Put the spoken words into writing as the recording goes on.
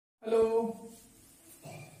Hello,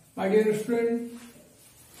 my dear student.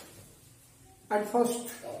 At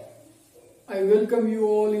first, I welcome you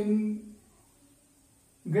all in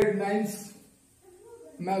grade 9's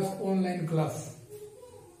maths online class.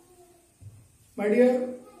 My dear,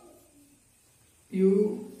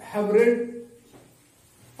 you have read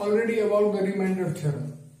already about the remainder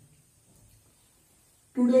theorem.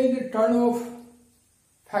 Today is the turn of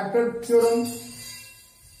factor theorem.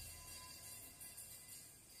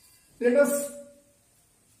 Let us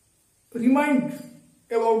remind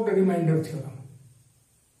about the remainder theorem.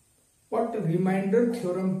 What the remainder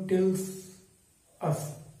theorem tells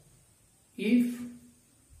us: if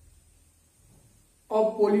a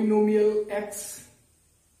polynomial x,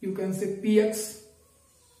 you can say px,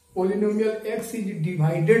 polynomial x is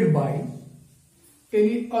divided by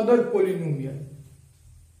any other polynomial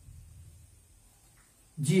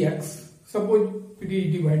gx, suppose it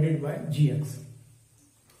is divided by gx,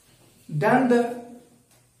 then the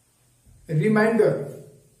remainder,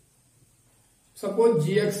 suppose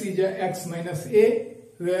gx is a x minus a,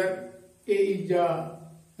 where a is a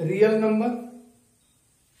real number,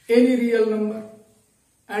 any real number,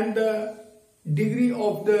 and the degree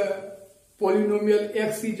of the polynomial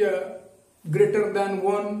x is a greater than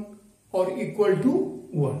 1 or equal to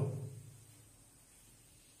 1.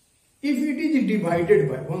 If it is divided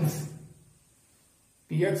by, once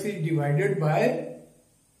px is divided by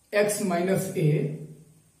x minus a,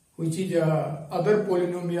 which is other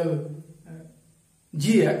polynomial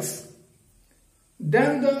gx,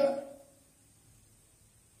 then the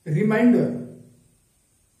remainder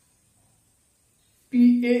pa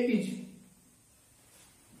is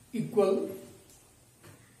equal,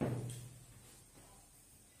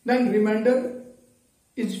 then remainder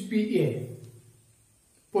is pa,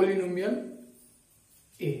 polynomial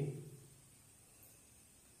a.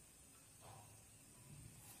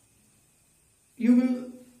 You will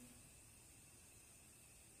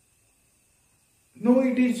know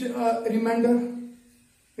it is a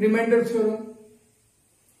remainder theorem.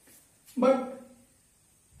 But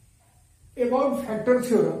about factor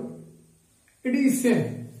theorem, it is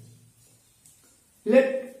same.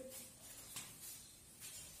 Let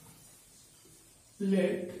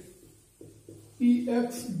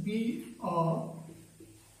px be a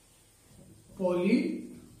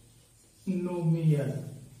polynomial.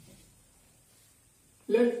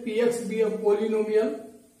 Let px be a polynomial,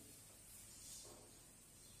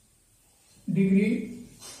 degree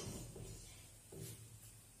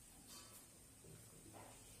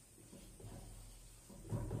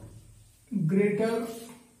greater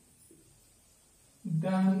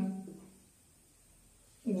than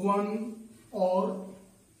 1 or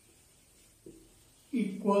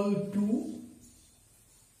equal to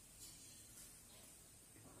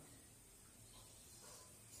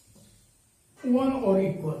 1 or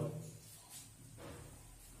equal.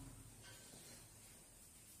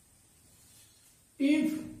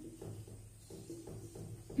 If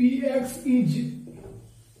px is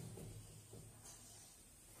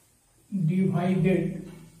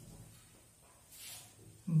divided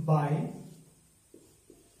by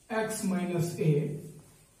x minus a,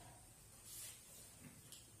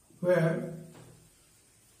 where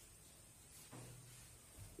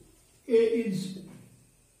a is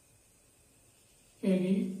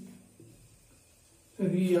any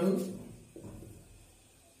real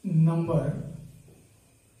number,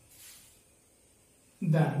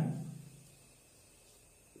 then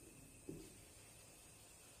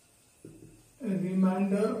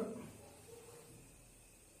remainder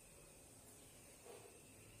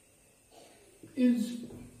is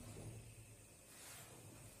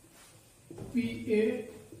pa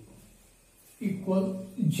equal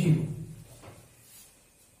 0.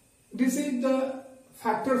 This is the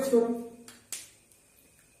factor theorem.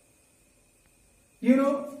 You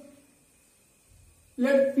know,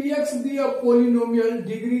 let px be a polynomial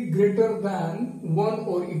degree greater than 1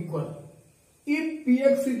 or equal. If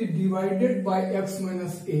px is divided by x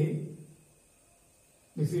minus a,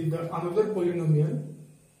 this is the another polynomial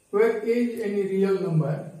where a is any real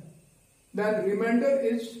number, then remainder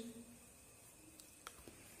is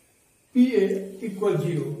pa equal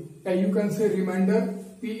 0. And you can say remainder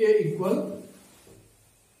pa equal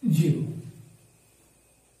 0.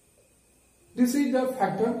 This is the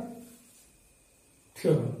factor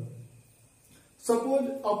theorem. Suppose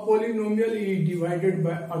a polynomial is divided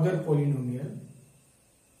by other polynomial,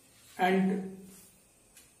 and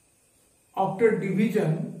after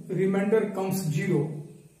division remainder comes 0.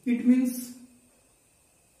 It means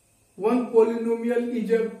one polynomial is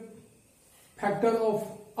a factor of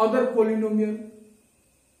other polynomial.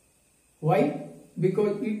 Why?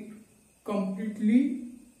 Because it completely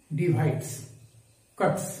divides,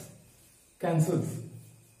 cuts, cancels.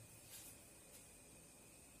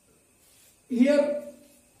 Here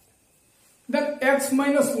that x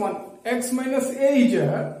minus 1, x minus a is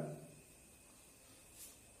a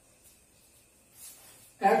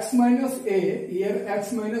x minus a, here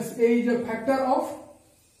x minus a is a factor of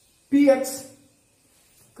px.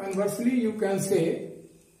 Conversely, you can say,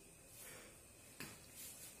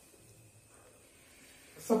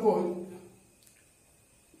 suppose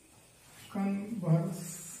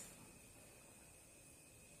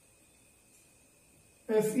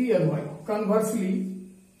conversely,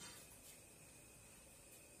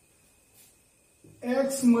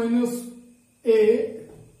 x minus a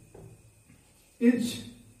is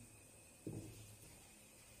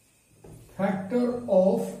factor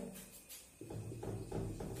of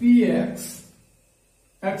px,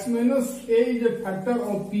 x minus a is a factor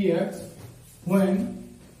of px when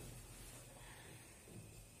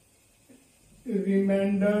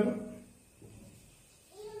remainder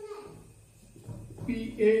pa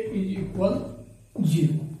is equal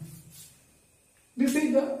 0. This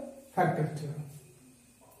is the factor theorem.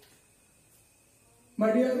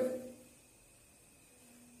 My dear,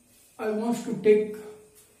 I want to take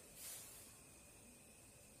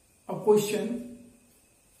a question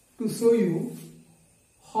to show you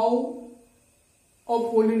how a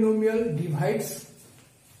polynomial divides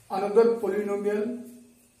another polynomial,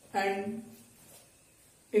 and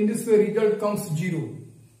in this way result comes 0.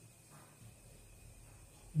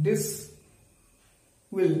 This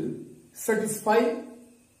will satisfy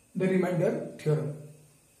the remainder theorem,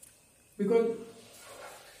 because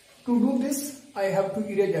to do this I have to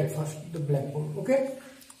erase at first the blackboard. Okay,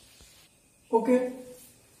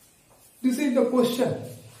 this is the question.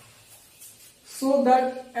 So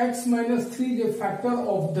that x minus 3 is a factor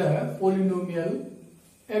of the polynomial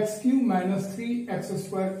x cube minus 3x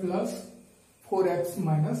square plus 4x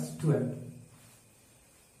minus 12.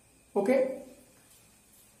 Okay,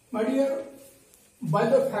 my dear, by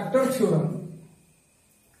the factor theorem,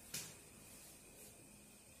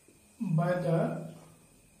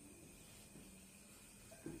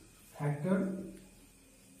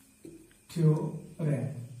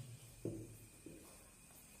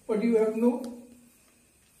 what do you have to know?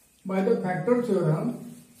 By the factor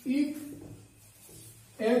theorem, if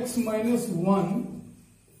x minus 1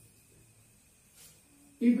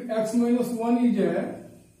 is a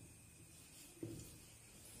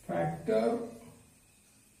factor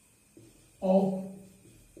of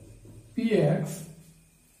px,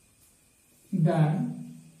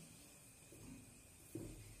 then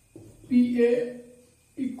pa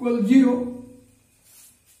equals 0.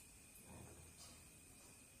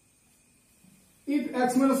 If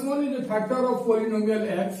x minus 1 is a factor of polynomial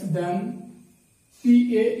x, then pa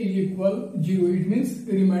is equal 0. It means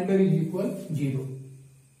remainder is equal 0.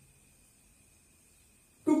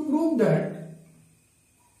 To prove that,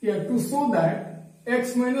 to show that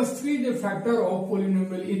x minus 3 is a factor of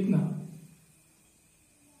polynomial itna,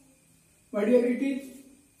 my dear, it is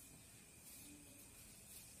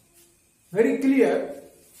very clear.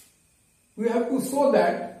 We have to show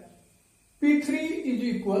that P3 is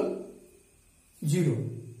equal 0.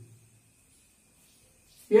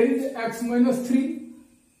 Here is x minus 3.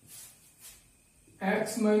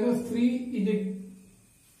 X minus 3 is a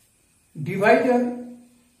divisor.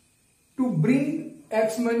 To bring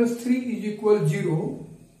x minus 3 is equal 0,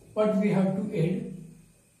 what we have to add?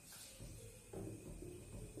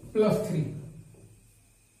 Plus 3.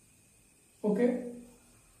 Okay?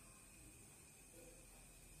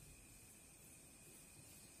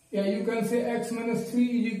 You can say x minus 3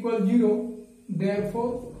 is equal 0.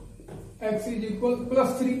 Therefore, x is equal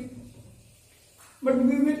plus 3. But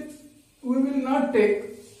we will not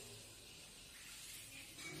take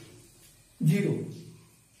 0.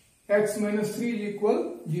 X minus 3 is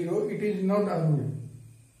equal 0. It is not a rule.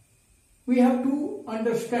 We have to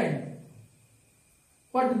understand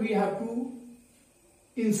what we have to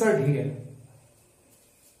insert here.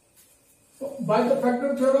 So, by the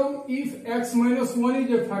factor theorem, if x minus 1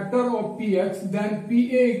 is a factor of px, then pa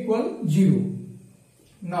equal 0.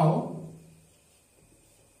 Now,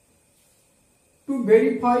 to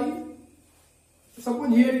verify,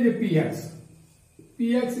 suppose here is a px.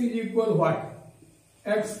 Px is equal what?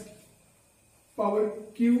 X power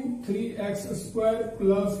q 3x square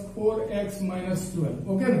plus 4x minus 12.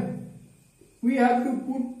 Okay, now we have to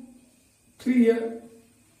put 3 here.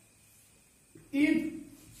 If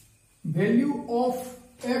value of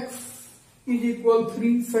x is equal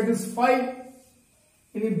 3 satisfied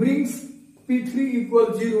and it brings P3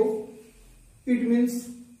 equal 0, it means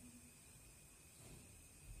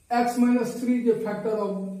x minus 3 is a factor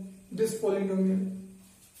of this polynomial.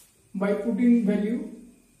 By putting value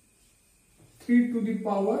 3 to the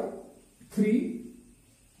power 3,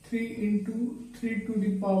 3 into 3 to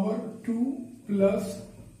the power 2 plus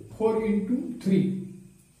 4 into 3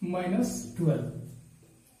 minus 12.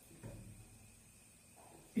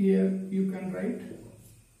 Here you can write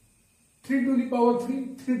 3 to the power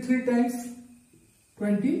 3, 3 times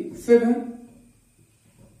 27,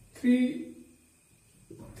 3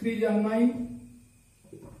 3 are 9,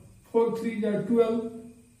 4 3 are 12,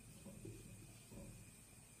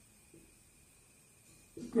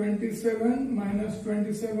 27 minus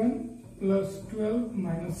 27 plus 12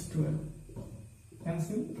 minus 12.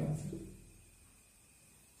 Cancel, cancel.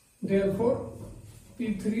 Therefore,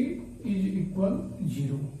 P3 is equal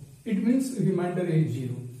 0. It means remainder is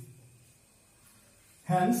 0.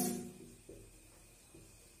 Hence,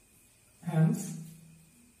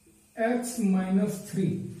 x minus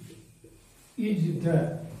 3 is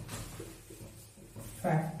the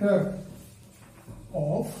factor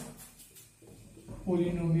of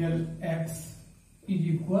polynomial x is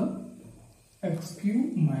equal x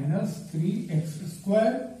cube minus 3x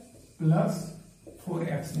square plus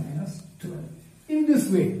 4x minus 12. In this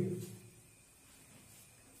way,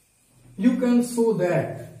 you can show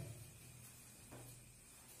that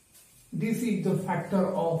this is the factor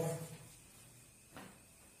of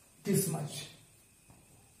this much.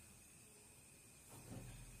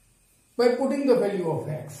 By putting the value of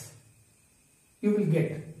x, you will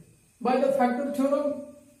get. By the factor theorem,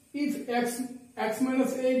 if x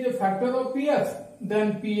minus a is a factor of px,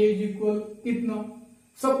 then pa is equal kitna?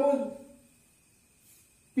 Suppose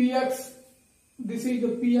px, this is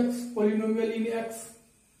the px polynomial in x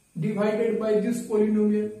divided by this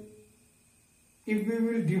polynomial. If we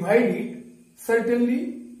will divide it,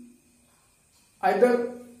 certainly either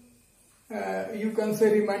you can say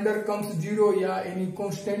remainder comes 0, yeah, any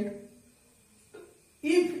constant.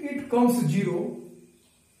 If it comes 0,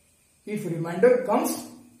 if remainder comes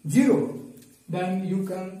 0, then you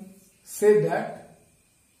can say that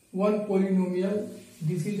one polynomial,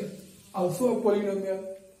 this is also a polynomial,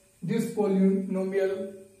 this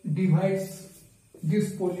polynomial divides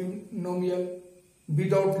this polynomial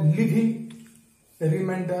without leaving the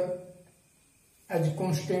remainder as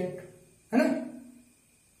constant.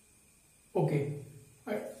 Okay,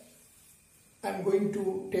 I am going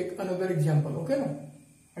to take another example. Okay, no?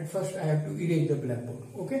 At first I have to erase the blackboard.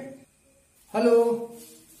 Okay. Hello.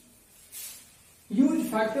 Use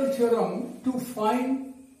factor theorem to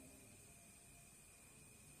find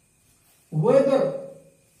whether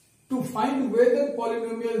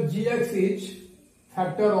polynomial gx is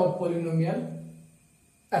factor of polynomial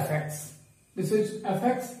fx. This is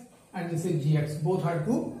fx and this is gx. Both are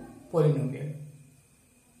two polynomial.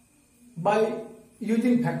 By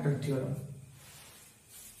using factor theorem,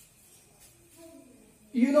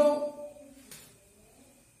 you know,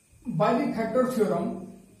 by the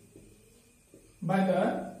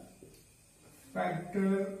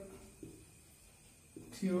factor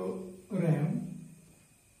theorem,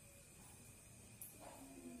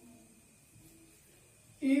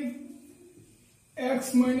 if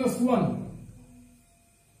x minus 1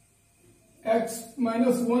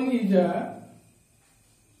 is a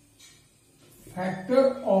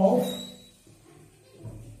factor of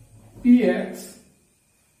px,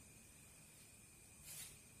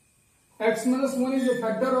 x minus 1 is a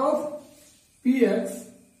factor of px,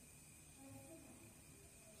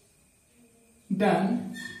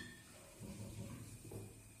 then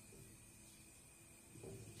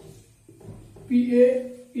pa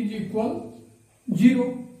is equal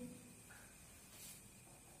 0.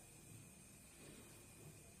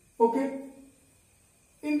 Okay.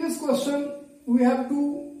 In this question, we have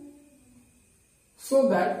to show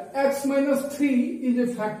that x minus 3 is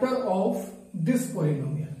a factor of this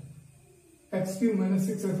polynomial, x cube minus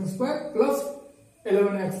 6x square plus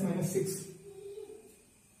 11x minus 6.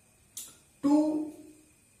 To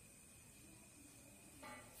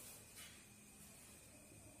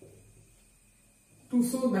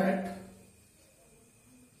show that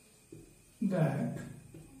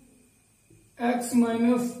x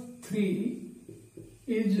minus 3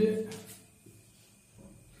 is a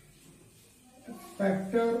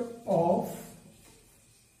factor of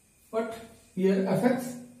what? Here fx,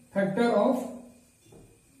 factor of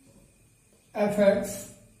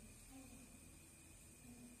fx,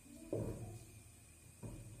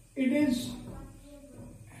 it is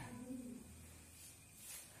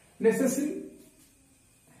necessary,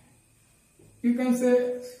 you can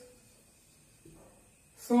say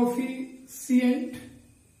sufficient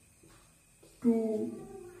to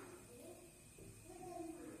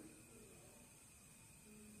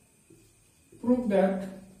prove that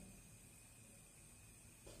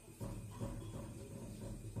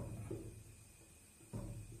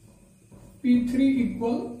P3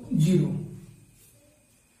 equal 0.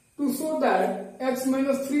 To show that x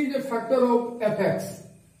minus 3 is a factor of fx,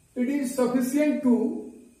 it is sufficient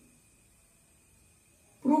to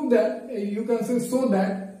prove that, you can say, so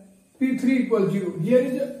that P3 equals 0. Here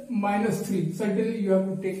is a minus 3, certainly you have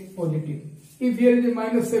to take positive. If here is a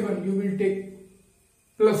minus 7, you will take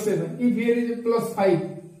plus 7. If here is a plus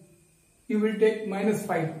 5, you will take minus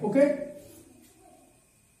 5. Okay?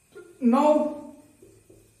 Now,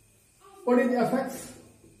 what is fx?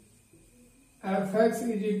 Fx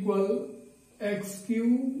is equal x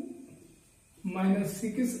cube minus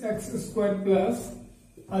 6x square plus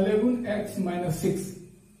 11x minus 6.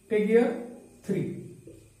 Take here 3.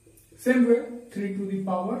 Same way, 3 to the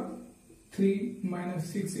power 3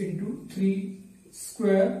 minus 6 into 3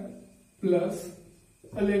 square plus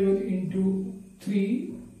 11 into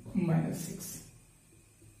 3 minus 6.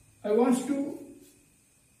 I want to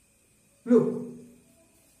look,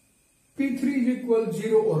 P3 is equal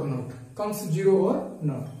 0 or not, comes 0 or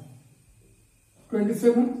not.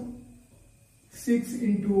 27, 6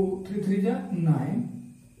 into 3 3 is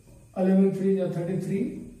 9, 11 3 is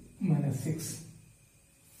 33 minus 6.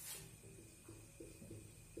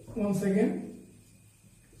 Once again,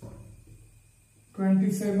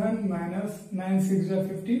 27 minus 9 6 is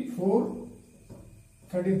 54,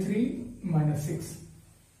 33 minus 6.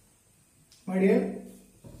 My dear,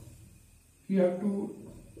 you have to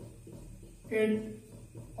add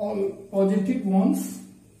all positive ones,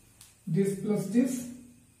 this plus this,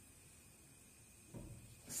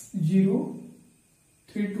 0,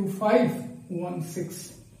 3 to 5, 1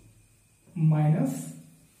 6, minus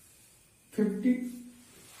 50,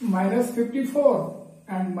 minus 54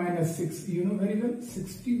 and minus 6, you know very well,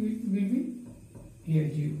 60 will be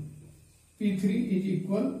here 0. P3 is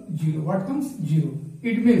equal 0. What comes? 0.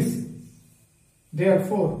 It means,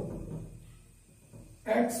 therefore,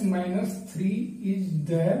 x minus 3 is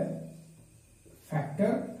the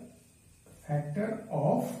factor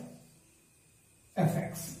of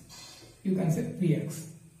fx. You can say px.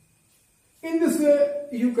 In this way,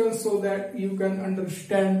 you can show that you can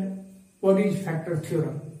understand what is factor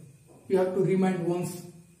theorem. You have to remind once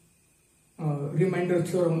remainder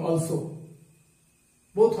theorem also.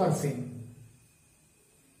 Both are same.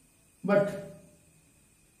 But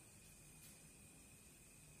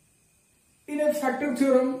in a factor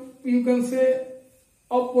theorem, you can say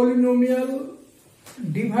a polynomial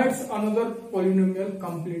divides another polynomial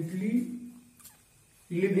completely,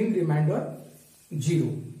 leaving remainder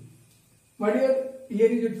 0. My dear, here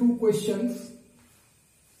is 2 questions,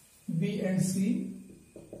 B and C.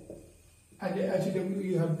 As a HW,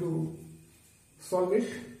 you have to solve it,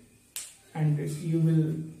 and you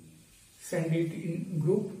will send it in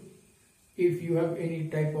group. If you have any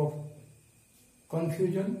type of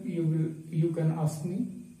confusion, you can ask me.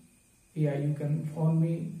 Yeah, you can phone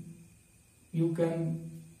me. You can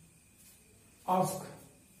ask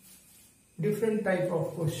different type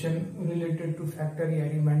of question related to factor,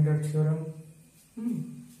 remainder theorem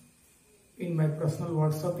in my personal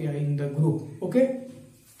WhatsApp, in the group. Okay,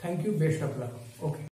 thank you, best of luck. Okay.